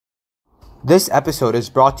This episode is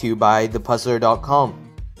brought to you by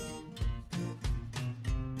ThePuzzlr.com.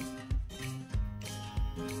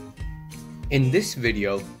 In this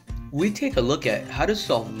video, we take a look at how to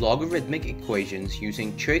solve logarithmic equations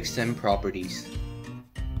using tricks and properties.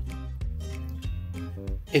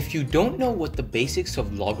 If you don't know what the basics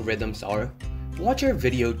of logarithms are, watch our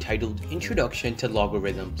video titled Introduction to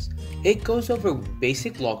Logarithms. It goes over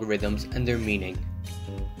basic logarithms and their meaning.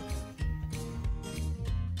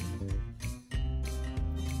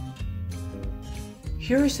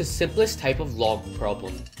 Here is the simplest type of log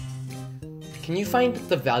problem. Can you find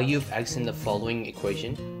the value of x in the following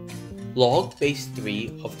equation? Log base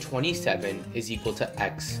 3 of 27 is equal to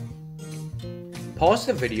x. Pause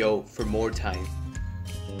the video for more time.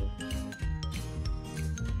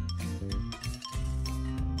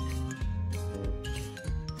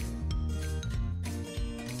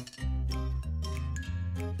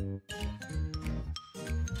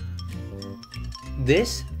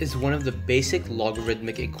 This is one of the basic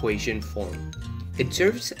logarithmic equation form. It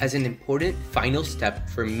serves as an important final step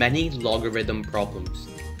for many logarithm problems.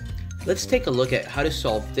 Let's take a look at how to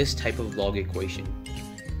solve this type of log equation.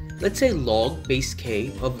 Let's say log base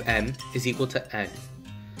k of m is equal to n.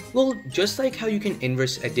 Well, just like how you can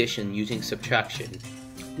inverse addition using subtraction,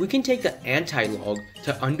 we can take the anti-log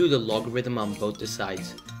to undo the logarithm on both the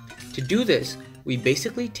sides. To do this, we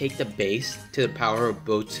basically take the base to the power of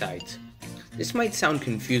both sides. This might sound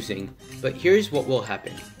confusing, but here's what will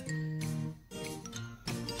happen.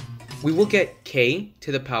 We will get k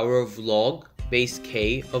to the power of log base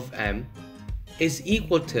k of m is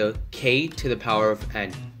equal to k to the power of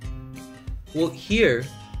n. Well, here,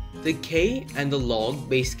 the k and the log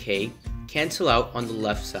base k cancel out on the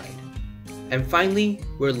left side. And finally,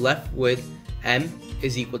 we're left with m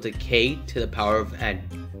is equal to k to the power of n.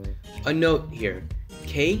 A note here,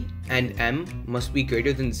 k and m must be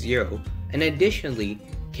greater than 0, and additionally,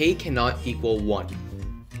 k cannot equal 1.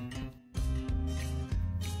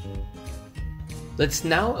 Let's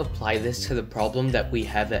now apply this to the problem that we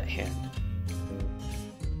have at hand.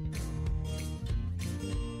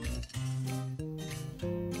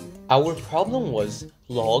 Our problem was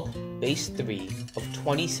log base 3 of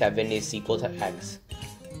 27 is equal to x.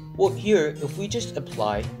 Well, here, if we just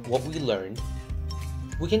apply what we learned,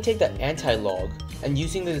 we can take the anti-log, and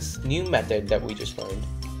using this new method that we just learned,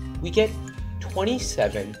 we get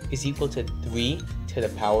 27 is equal to 3 to the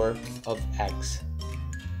power of x.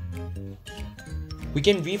 We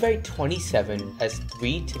can rewrite 27 as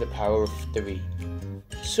 3 to the power of 3.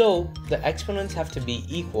 So the exponents have to be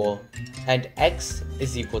equal, and x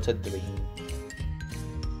is equal to 3.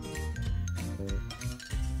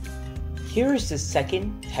 Here is the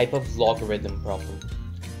second type of logarithm problem.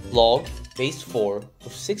 Log base 4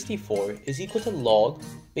 of 64 is equal to log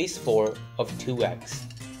base 4 of 2x.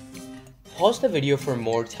 Pause the video for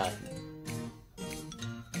more time.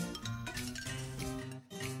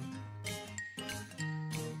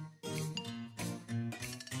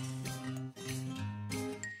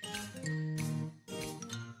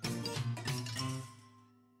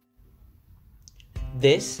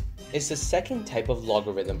 This is the second type of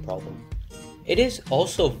logarithm problem. It is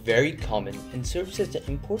also very common and serves as an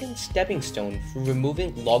important stepping stone for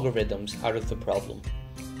removing logarithms out of the problem.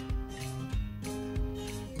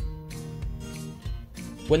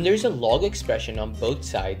 When there's a log expression on both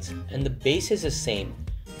sides and the base is the same,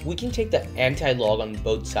 we can take the anti-log on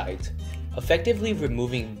both sides, effectively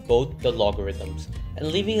removing both the logarithms and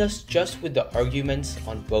leaving us just with the arguments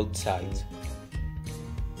on both sides.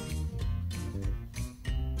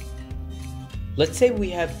 Let's say we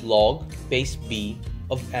have log base b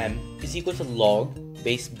of m is equal to log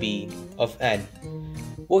base b of n.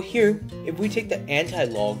 Well, here, if we take the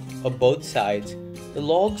anti-log of both sides, the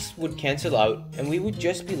logs would cancel out and we would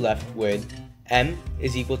just be left with m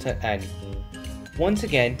is equal to n. Once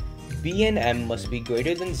again, b and m must be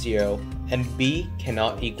greater than 0 and b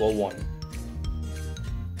cannot equal 1.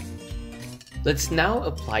 Let's now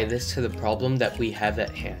apply this to the problem that we have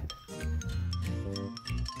at hand.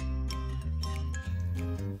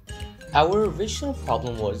 Our original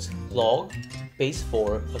problem was log base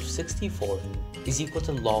 4 of 64 is equal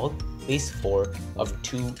to log base 4 of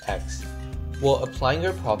 2x. Well, applying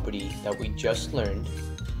our property that we just learned,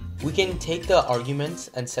 we can take the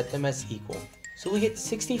arguments and set them as equal. So we get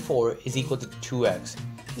 64 is equal to 2x,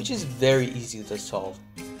 which is very easy to solve.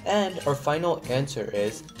 And our final answer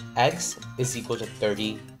is x is equal to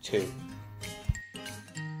 32.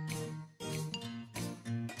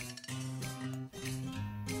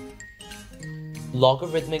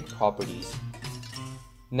 Logarithmic properties.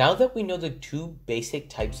 Now that we know the two basic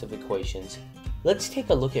types of equations, let's take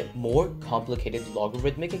a look at more complicated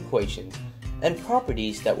logarithmic equations and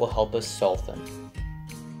properties that will help us solve them.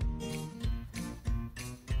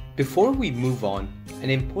 Before we move on, an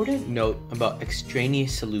important note about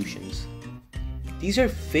extraneous solutions. These are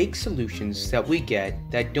fake solutions that we get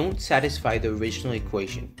that don't satisfy the original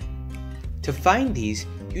equation. To find these,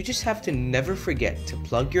 you just have to never forget to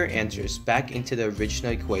plug your answers back into the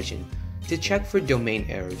original equation to check for domain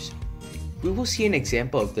errors. We will see an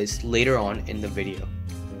example of this later on in the video.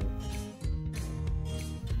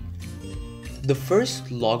 The first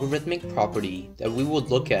logarithmic property that we will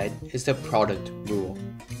look at is the product rule.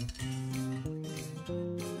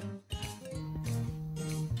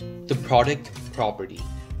 The product property.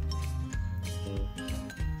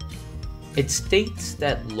 It states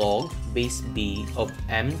that log base b of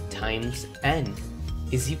m times n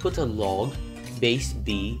is equal to log base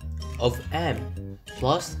b of m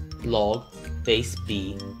plus log base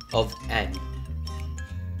b of n.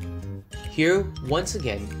 Here, once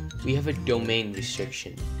again, we have a domain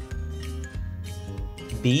restriction.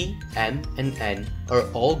 b, m, and n are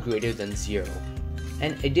all greater than 0,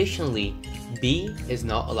 and additionally, b is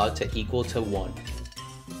not allowed to equal to 1.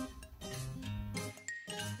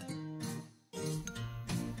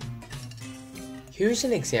 Here's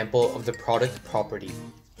an example of the product property.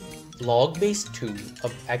 Log base 2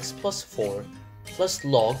 of x plus 4 plus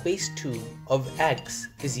log base 2 of x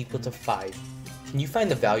is equal to 5. Can you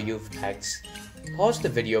find the value of x? Pause the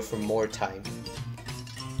video for more time.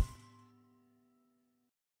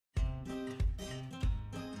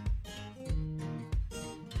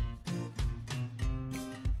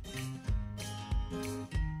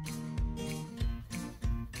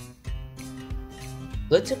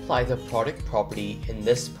 Let's apply the product property in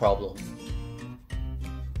this problem.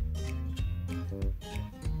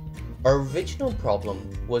 Our original problem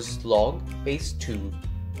was log base 2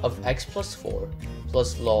 of x plus 4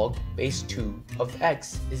 plus log base 2 of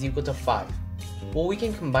x is equal to 5. Well, we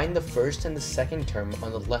can combine the first and the second term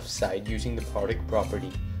on the left side using the product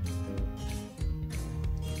property.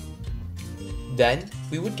 Then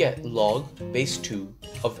we would get log base 2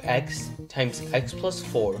 of x times x plus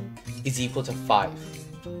 4 is equal to 5.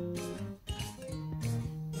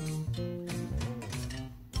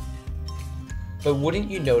 But wouldn't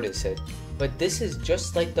you notice it? But this is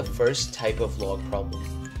just like the first type of log problem.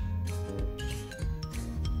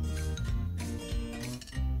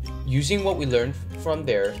 Using what we learned from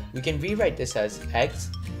there, we can rewrite this as x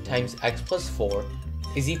times x plus 4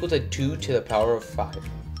 is equal to 2 to the power of 5.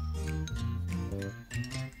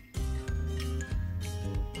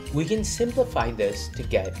 We can simplify this to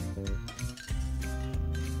get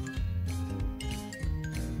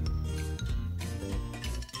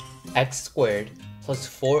x squared plus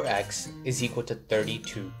 4x is equal to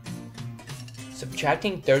 32.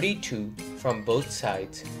 Subtracting 32 from both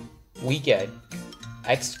sides, we get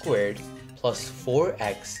x squared plus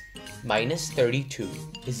 4x minus 32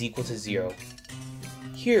 is equal to 0.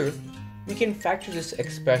 Here, we can factor this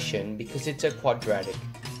expression because it's a quadratic.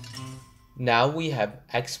 Now we have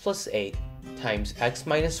x plus 8 times x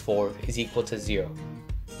minus 4 is equal to 0.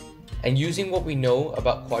 And using what we know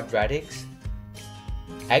about quadratics,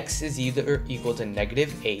 x is either equal to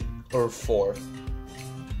negative 8 or 4.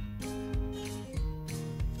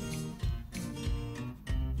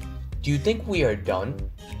 Do you think we are done?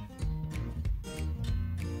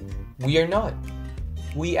 We are not.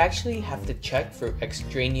 We actually have to check for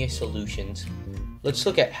extraneous solutions. Let's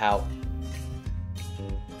look at how.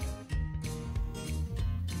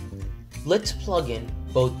 Let's plug in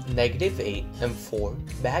both negative 8 and 4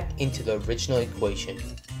 back into the original equation.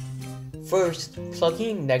 First,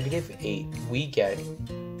 plugging in negative 8, we get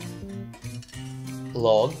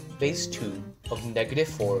log base 2 of negative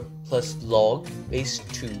 4 plus log base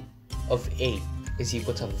 2 of 8 is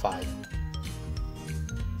equal to 5.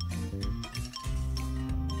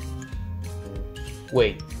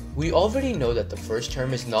 Wait, we already know that the first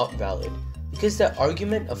term is not valid because the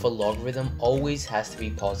argument of a logarithm always has to be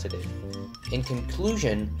positive. In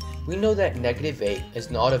conclusion, we know that negative 8 is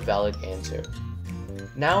not a valid answer.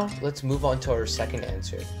 Now, let's move on to our second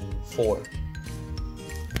answer, 4.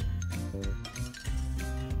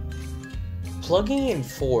 Plugging in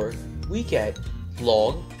 4, we get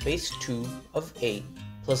log base 2 of 8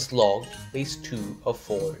 plus log base 2 of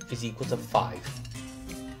 4 is equal to 5.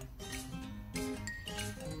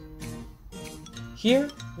 Here,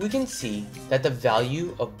 we can see that the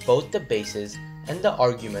value of both the bases and the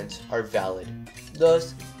arguments are valid.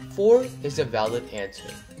 Thus, 4 is a valid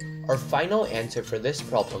answer. Our final answer for this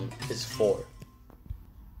problem is 4.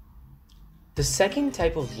 The second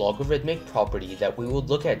type of logarithmic property that we will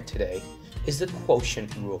look at today is the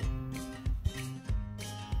quotient rule.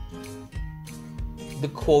 the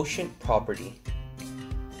quotient property.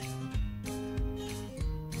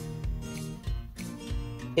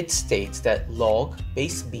 It states that log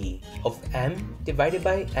base b of m divided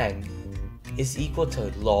by n is equal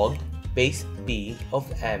to log base b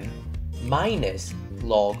of m minus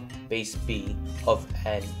log base b of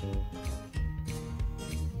n.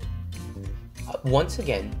 Once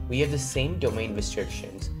again, we have the same domain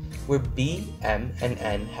restrictions where b, m, and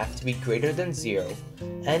n have to be greater than 0,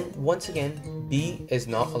 and once again, b is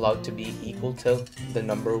not allowed to be equal to the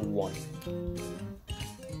number 1.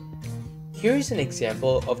 Here is an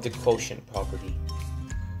example of the quotient property.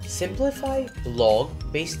 Simplify log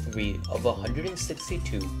base 3 of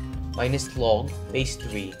 162 minus log base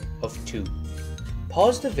 3 of 2.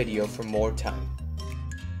 Pause the video for more time.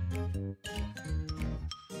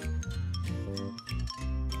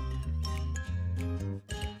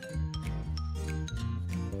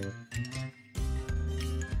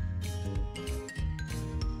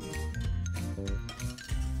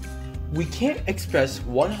 We can't express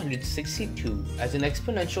 162 as an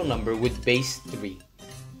exponential number with base 3.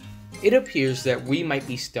 It appears that we might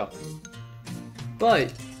be stuck.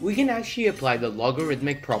 But we can actually apply the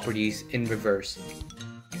logarithmic properties in reverse.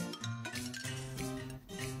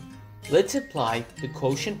 Let's apply the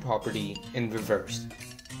quotient property in reverse.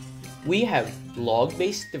 We have log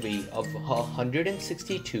base 3 of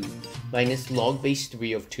 162 minus log base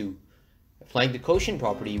 3 of 2. Applying the quotient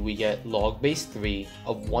property, we get log base 3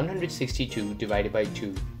 of 162 divided by 2.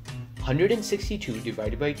 162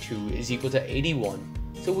 divided by 2 is equal to 81,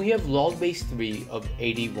 so we have log base 3 of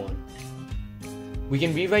 81. We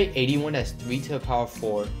can rewrite 81 as 3 to the power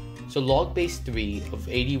 4, so log base 3 of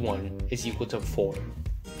 81 is equal to 4.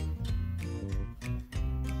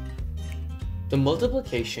 The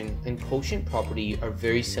multiplication and quotient property are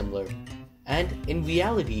very similar, and in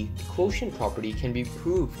reality, the quotient property can be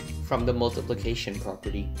proved from the multiplication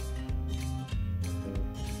property.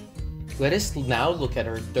 Let us now look at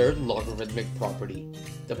our third logarithmic property,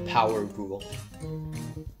 the power rule.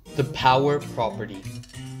 The power property.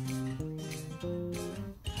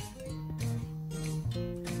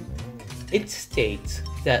 It states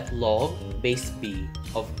that log base b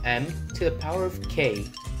of m to the power of k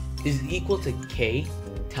is equal to k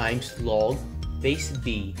times log base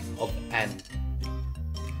b of m.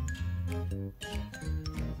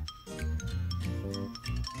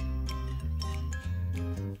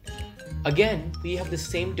 Again, we have the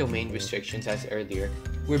same domain restrictions as earlier,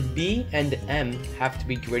 where b and m have to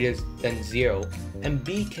be greater than 0 and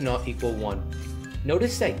b cannot equal 1.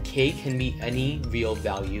 Notice that k can be any real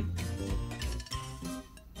value.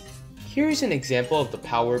 Here is an example of the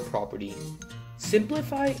power property.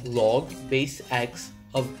 Simplify log base x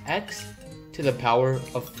of x to the power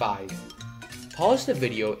of 5. Pause the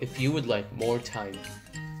video if you would like more time.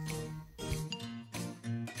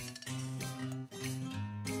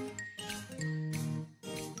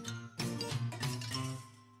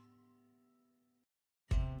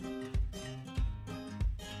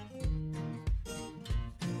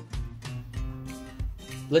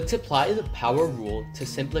 Let's apply the power rule to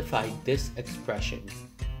simplify this expression.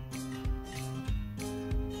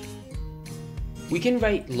 We can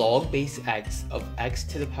write log base x of x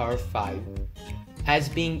to the power of 5 as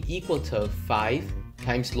being equal to 5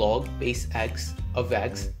 times log base x of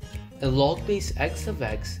x, and log base x of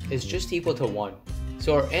x is just equal to 1.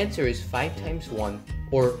 So our answer is 5 times 1,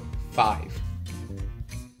 or 5.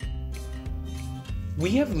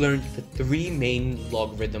 We have learned the 3 main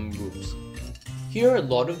logarithm rules. Here are a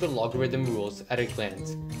lot of the logarithm rules at a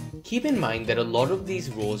glance. Keep in mind that a lot of these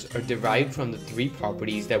rules are derived from the 3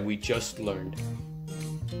 properties that we just learned.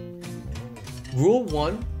 Rule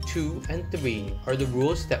 1, 2, and 3 are the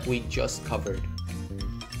rules that we just covered.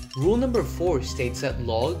 Rule number 4 states that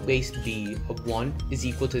log base b of 1 is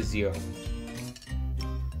equal to 0.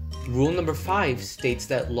 Rule number 5 states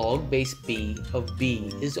that log base b of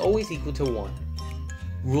b is always equal to 1.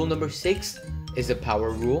 Rule number 6 is a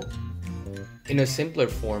power rule in a simpler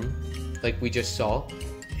form, like we just saw,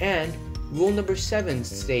 and rule number 7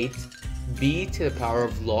 states b to the power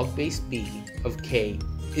of log base b of k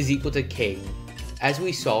is equal to k, as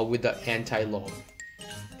we saw with the anti-log.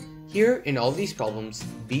 Here, in all these problems,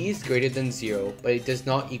 b is greater than 0, but it does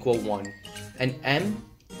not equal 1, and m,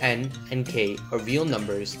 n, and k are real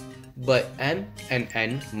numbers, but m and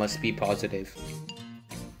n must be positive.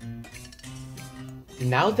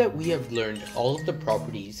 Now that we have learned all of the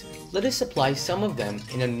properties, let us apply some of them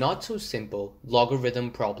in a not-so-simple logarithm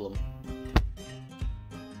problem.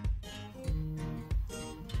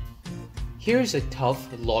 Here is a tough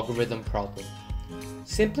logarithm problem.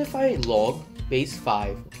 Simplify log base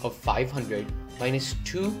 5 of 500 minus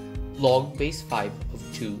 2 log base 5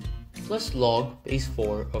 of 2 plus log base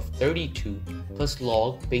 4 of 32 plus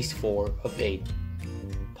log base 4 of 8.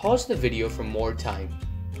 Pause the video for more time.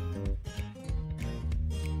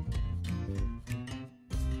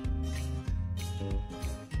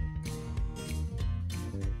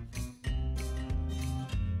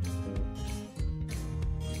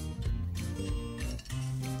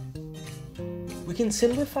 We can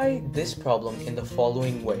simplify this problem in the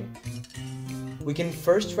following way. We can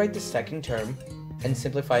first write the second term and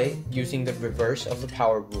simplify it using the reverse of the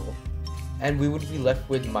power rule, and we would be left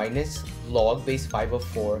with minus log base 5 of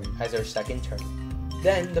 4 as our second term.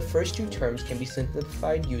 Then the first two terms can be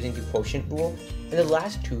simplified using the quotient rule and the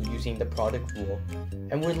last two using the product rule,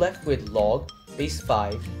 and we're left with log base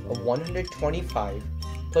 5 of 125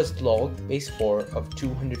 plus log base 4 of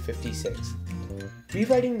 256.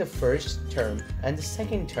 Rewriting the first term and the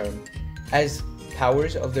second term as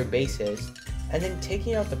powers of their bases, and then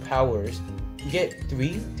taking out the powers, we get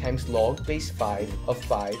 3 times log base 5 of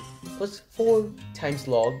 5 plus 4 times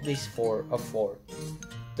log base 4 of 4.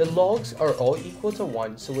 The logs are all equal to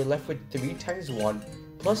 1, so we're left with 3 times 1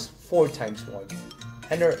 plus 4 times 1.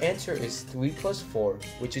 And our answer is 3 plus 4,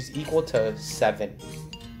 which is equal to 7.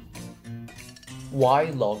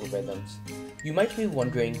 Why logarithms? You might be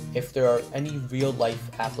wondering if there are any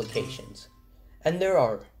real-life applications. And there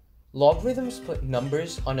are. Logarithms put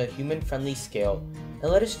numbers on a human-friendly scale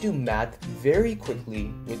and let us do math very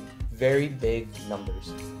quickly with very big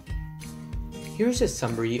numbers. Here's a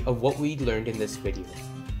summary of what we learned in this video.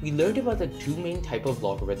 We learned about the two main types of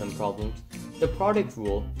logarithm problems, the product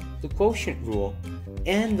rule, the quotient rule,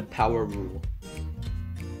 and the power rule.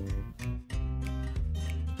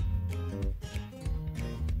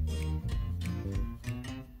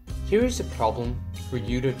 Here is a problem for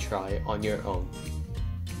you to try on your own.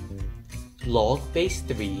 Log base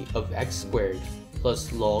 3 of x squared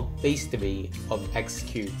plus log base 3 of x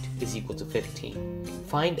cubed is equal to 15.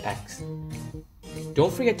 Find x.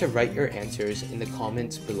 Don't forget to write your answers in the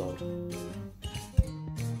comments below.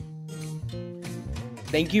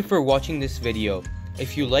 Thank you for watching this video.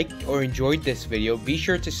 If you liked or enjoyed this video, be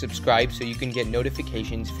sure to subscribe so you can get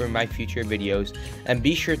notifications for my future videos, and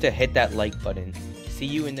be sure to hit that like button. See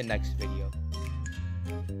you in the next video.